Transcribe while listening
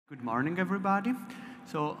Good morning, everybody.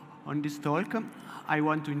 So on this talk, I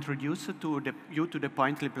want to introduce you to the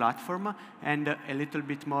Pointly platform and a little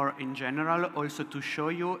bit more in general, also to show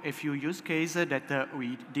you a few use cases that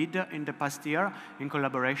we did in the past year in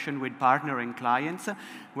collaboration with partnering clients,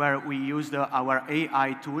 where we used our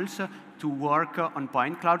AI tools to work on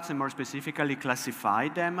point clouds and more specifically classify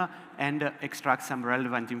them and extract some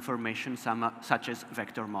relevant information, such as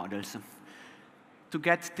vector models. To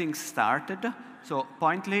get things started, so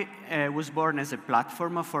Pointly was born as a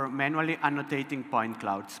platform for manually annotating point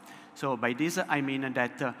clouds. So by this, I mean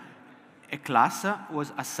that a class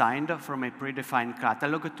was assigned from a predefined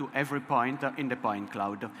catalog to every point in the point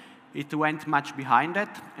cloud. It went much behind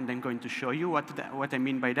that, and I'm going to show you what I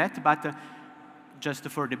mean by that. But just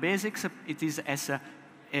for the basics, it is as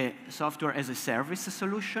a software as a service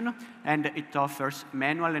solution, and it offers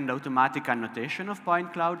manual and automatic annotation of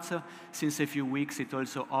point clouds. Since a few weeks, it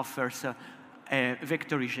also offers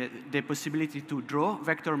the possibility to draw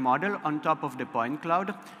vector model on top of the point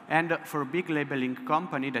cloud. And for big labeling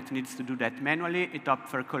company that needs to do that manually, it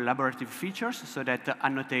offers collaborative features so that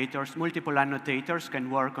multiple annotators can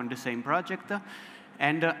work on the same project.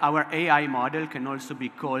 And our AI model can also be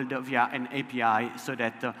called via an API so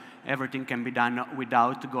that everything can be done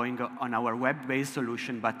without going on our web-based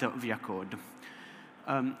solution, but via code.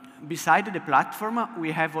 Beside the platform,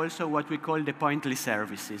 we have also what we call the Pointly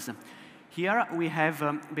services. Here we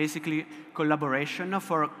have basically collaboration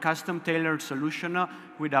for custom tailored solution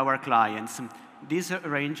with our clients. This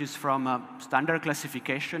ranges from standard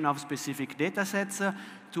classification of specific data sets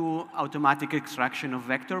to automatic extraction of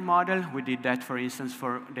vector model. We did that, for instance,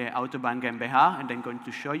 for the Autobahn GmbH, and I'm going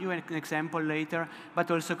to show you an example later, but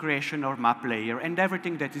also creation of map layer and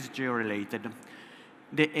everything that is geo-related.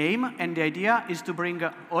 The aim and the idea is to bring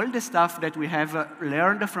all the stuff that we have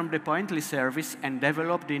learned from the Pointly service and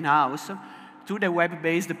developed in-house to the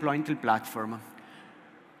web-based Pointly platform.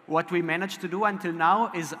 What we managed to do until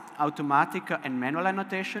now is automatic and manual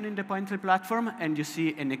annotation in the Pointly platform, and you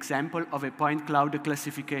see an example of a point cloud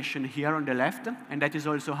classification here on the left, and that is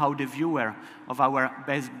also how the viewer of our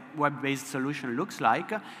web-based solution looks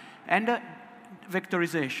like. And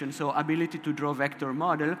vectorization, so ability to draw vector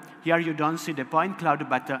model. Here you don't see the point cloud,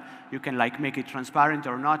 but you can make it transparent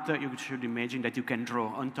or not. You should imagine that you can draw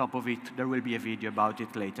on top of it. There will be a video about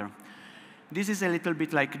it later. This is a little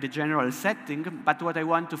bit like the general setting, but what I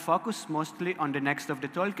want to focus mostly on the next of the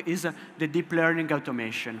talk is the deep learning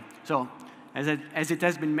automation. So, as it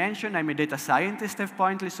has been mentioned, I'm a data scientist at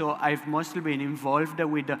Pointly, so I've mostly been involved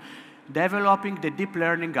with developing the deep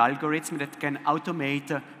learning algorithm that can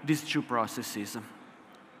automate these two processes.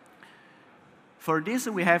 For this,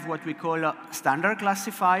 we have what we call a standard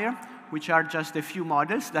classifier, which are just a few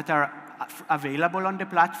models that are available on the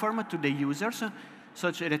platform to the users,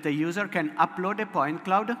 such that the user can upload a point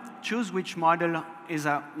cloud, choose which model is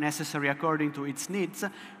necessary according to its needs,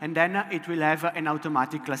 and then it will have an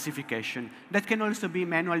automatic classification. That can also be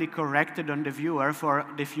manually corrected on the viewer for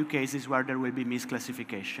the few cases where there will be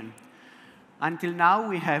misclassification. Until now,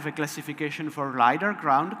 we have a classification for LiDAR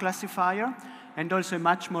ground classifier, and also a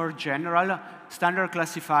much more general standard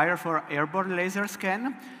classifier for airborne laser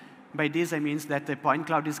scan. By this, I mean that the point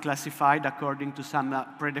cloud is classified according to some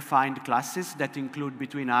predefined classes that include,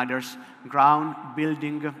 between others, ground,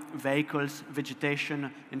 building, vehicles,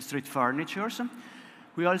 vegetation, and street furniture.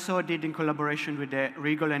 We also did, in collaboration with the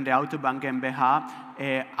Regal and the Autobahn GmbH,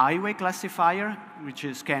 a highway classifier,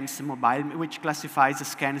 which classifies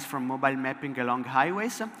scans from mobile mapping along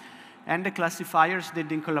highways. And the classifiers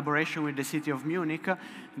did in collaboration with the city of Munich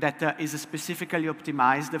that is specifically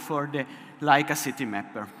optimized for the Leica city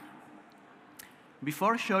mapper.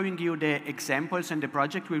 Before showing you the examples and the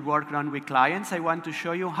project we worked on with clients, I want to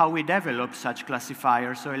show you how we develop such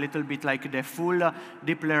classifiers, so a little bit like the full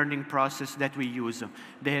deep learning process that we use,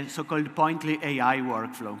 the so-called Pointly AI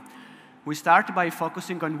workflow. We start by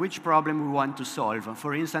focusing on which problem we want to solve.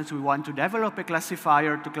 For instance, we want to develop a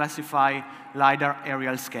classifier to classify LiDAR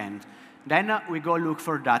aerial scans. Then we go look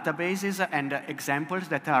for databases and examples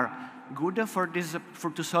that are good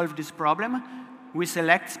to solve this problem. We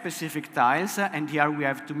select specific tiles, and here we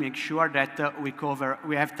have to make sure that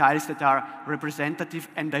we have tiles that are representative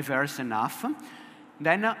and diverse enough.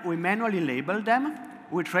 Then we manually label them.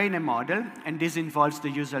 We train a model, and this involves the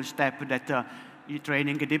usual step that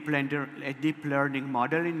training a deep learning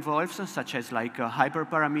model involves, such as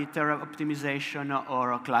hyperparameter optimization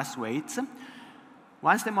or class weights.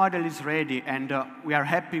 Once the model is ready and we are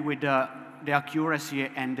happy with the accuracy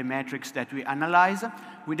and the metrics that we analyze,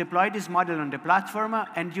 we deploy this model on the platform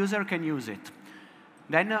and user can use it.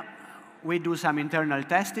 Then we do some internal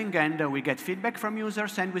testing, and we get feedback from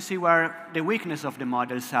users, and we see where the weakness of the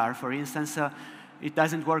models are. For instance, it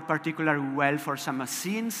doesn't work particularly well for some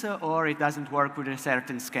scenes, or it doesn't work with a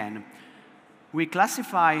certain scan. We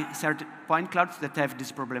classify certain point clouds that have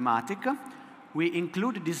this problematic. We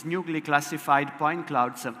include these newly classified point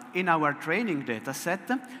clouds in our training data set,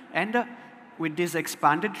 and with this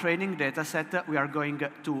expanded training data set, we are going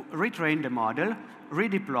to retrain the model,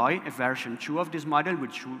 redeploy a version 2 of this model,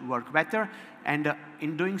 which will work better, and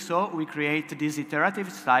in doing so, we create this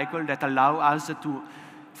iterative cycle that allow us to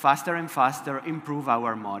faster and faster improve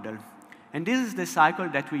our model. And this is the cycle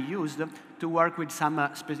that we used to work with some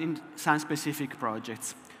specific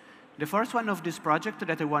projects. The first one of this project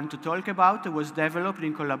that I want to talk about was developed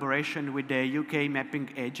in collaboration with the UK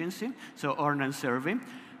mapping agency, so Ornan Survey,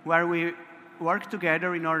 where we worked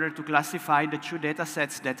together in order to classify the 2 data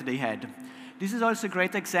sets that they had. This is also a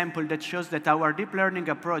great example that shows that our deep learning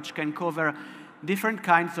approach can cover different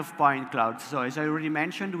kinds of point clouds. So as I already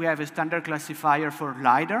mentioned, we have a standard classifier for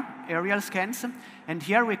LiDAR aerial scans, and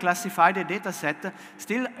here we classify the data set,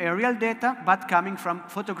 still aerial data, but coming from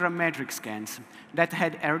photogrammetric scans that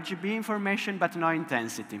had RGB information but no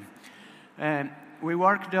intensity. We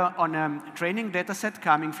worked on a training data set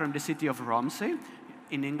coming from the city of Romsey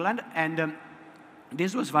in England, and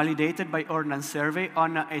this was validated by Ornan Survey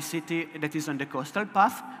on a city that is on the coastal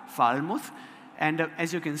path, Falmouth. And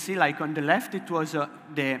as you can see, like on the left, it was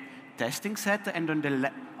the testing set, and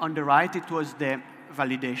on the right, it was the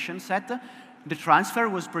validation set. The transfer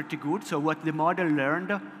was pretty good, so what the model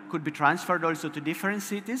learned could be transferred also to different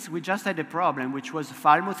cities. We just had a problem, which was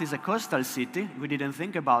Falmouth is a coastal city. We didn't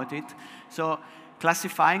think about it. So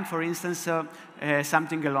classifying, for instance,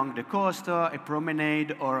 something along the coast, a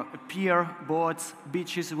promenade, or a pier, boats,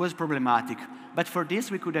 beaches, was problematic. But for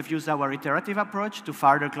this, we could have used our iterative approach to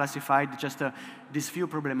further classify just these few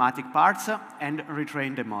problematic parts and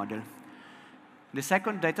retrain the model. The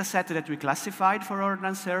second data set that we classified for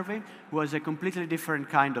Ornan Survey was a completely different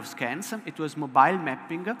kind of scans. It was mobile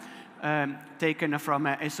mapping taken from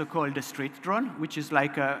a so-called street drone, which is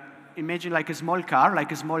like imagine like a small car,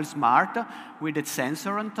 like a small smart, with a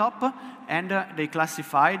sensor on top, and they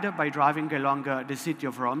classified by driving along the city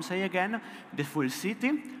of Romsey again, the full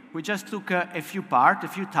city. We just took a few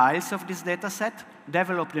tiles of this data set,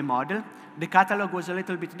 developed the model. The catalog was a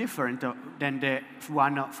little bit different than the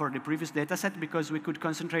one for the previous data set because we could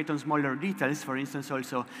concentrate on smaller details, for instance,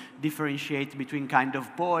 also differentiate between kind of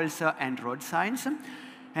poles and road signs.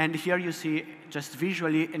 And here you see just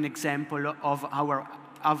visually an example of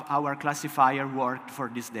our classifier worked for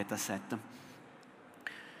this data set.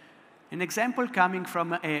 An example coming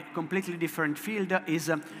from a completely different field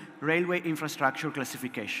is railway infrastructure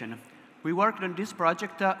classification. We worked on this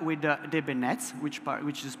project with DB Netz,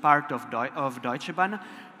 which is part of Deutsche Bahn,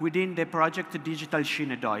 within the project Digital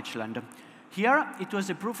Schiene Deutschland. Here, it was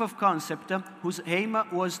a proof of concept whose aim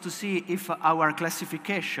was to see if our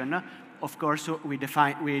classification, of course, we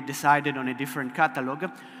decided on a different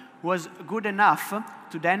catalog, was good enough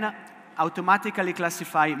to then automatically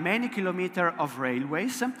classify many kilometers of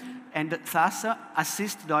railways and thus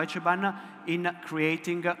assist Deutsche Bahn in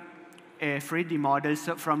creating 3D models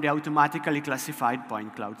from the automatically classified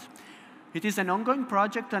point clouds. It is an ongoing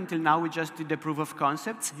project. Until now, we just did the proof of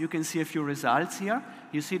concepts. You can see a few results here.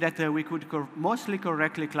 You see that we could mostly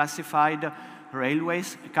correctly classify the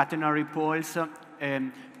railways, catenary poles,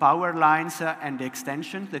 power lines, and the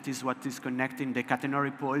extension, that is what is connecting the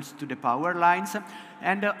catenary poles to the power lines,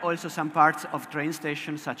 and also some parts of train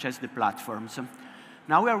stations, such as the platforms.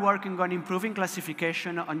 Now we are working on improving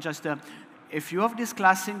classification on just a few of these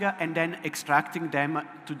classing and then extracting them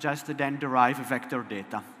to just then derive vector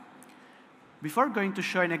data. Before going to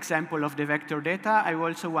show an example of the vector data, I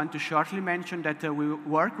also want to shortly mention that we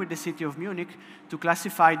work with the city of Munich to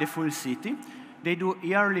classify the full city. They do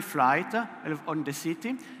yearly flight on the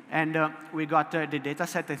city, and we got the data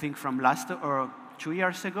set, I think, from last or 2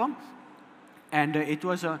 years ago. And it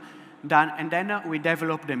was done, and then we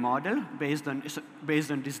developed the model based on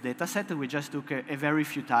this data set. We just took a very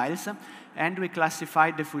few tiles, and we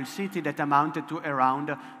classified the full city that amounted to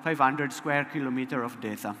around 500 square kilometers of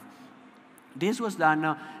data. This was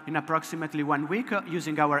done in approximately 1 week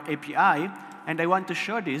using our API, and I want to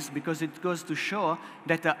show this because it goes to show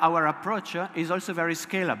that our approach is also very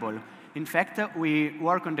scalable. In fact, we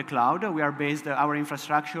work on the cloud. We are based, our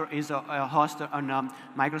infrastructure is hosted on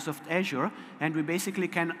Microsoft Azure, and we basically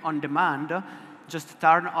can, on demand, just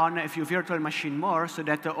turn on a few virtual machines more so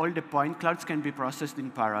that all the point clouds can be processed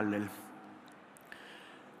in parallel.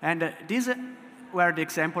 And these were the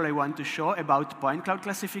example I want to show about point cloud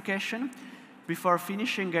classification. Before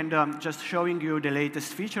finishing and just showing you the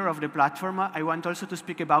latest feature of the platform, I want also to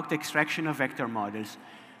speak about the extraction of vector models.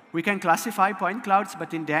 We can classify point clouds,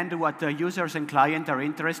 but in the end, what users and clients are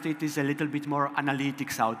interested in is a little bit more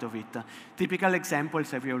analytics out of it. Typical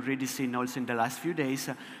examples, have you already seen also in the last few days,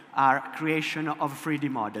 are creation of 3D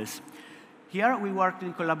models. Here, we worked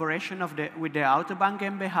in collaboration with the Autobahn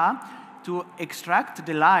GmbH to extract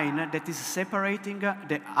the line that is separating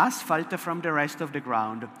the asphalt from the rest of the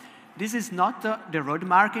ground. This is not the road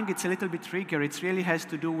marking, it's a little bit trickier. It really has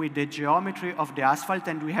to do with the geometry of the asphalt,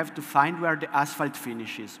 and we have to find where the asphalt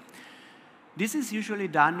finishes. This is usually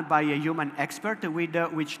done by a human expert with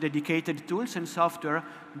which dedicated tools and software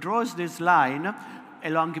draws this line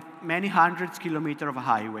along many hundreds of kilometers of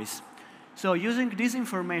highways. So using this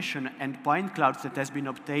information and point clouds that has been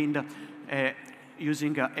obtained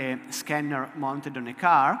using a scanner mounted on a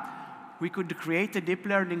car, we could create a deep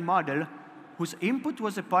learning model whose input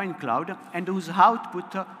was a point cloud and whose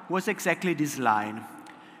output was exactly this line.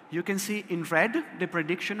 You can see in red the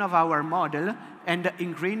prediction of our model, and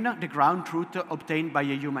in green the ground truth obtained by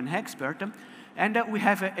a human expert. And we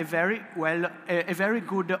have a very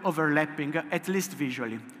good overlapping, at least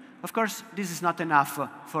visually. Of course, this is not enough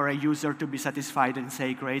for a user to be satisfied and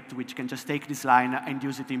say, great, we can just take this line and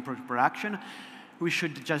use it in production. We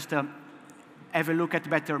should just have a look at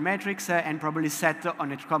better metrics and probably set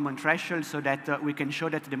on a common threshold so that we can show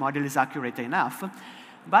that the model is accurate enough.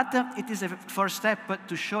 But it is a first step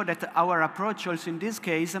to show that our approach also in this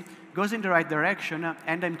case goes in the right direction,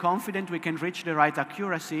 and I'm confident we can reach the right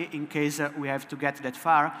accuracy in case we have to get that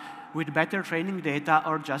far with better training data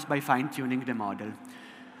or just by fine-tuning the model.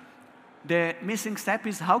 The missing step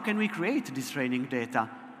is how can we create this training data?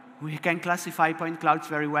 We can classify point clouds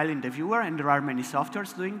very well in the viewer, and there are many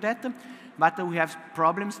softwares doing that, but we have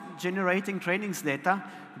problems generating trainings data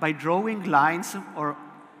by drawing lines or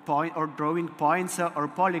drawing points or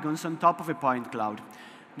polygons on top of a point cloud.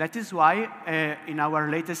 That is why in our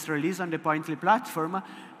latest release on the Pointly platform,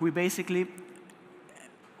 we basically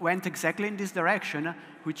went exactly in this direction,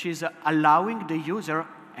 which is allowing the user,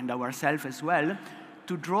 and ourselves as well,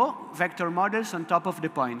 to draw vector models on top of the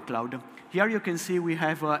point cloud. Here you can see we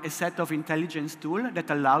have a set of intelligence tools that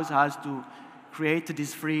allows us to create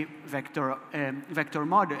these three vector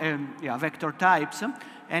types.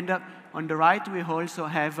 And on the right, we also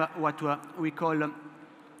have what we call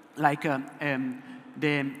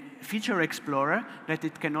the feature explorer, that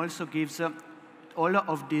it can also give all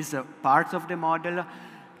of these parts of the model,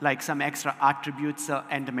 like some extra attributes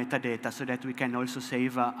and metadata, so that we can also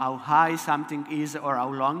save how high something is, or how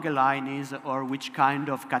long a line is, or which kind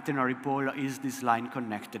of catenary pole is this line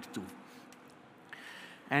connected to.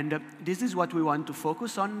 And this is what we want to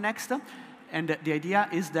focus on next. And the idea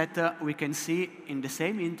is that we can see in the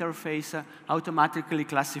same interface automatically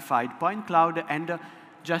classified point cloud, and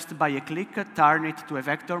just by a click turn it to a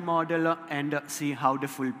vector model and see how the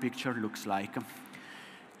full picture looks like.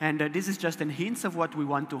 And this is just a hint of what we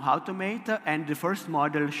want to automate, and the first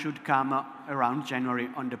model should come around January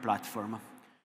on the platform.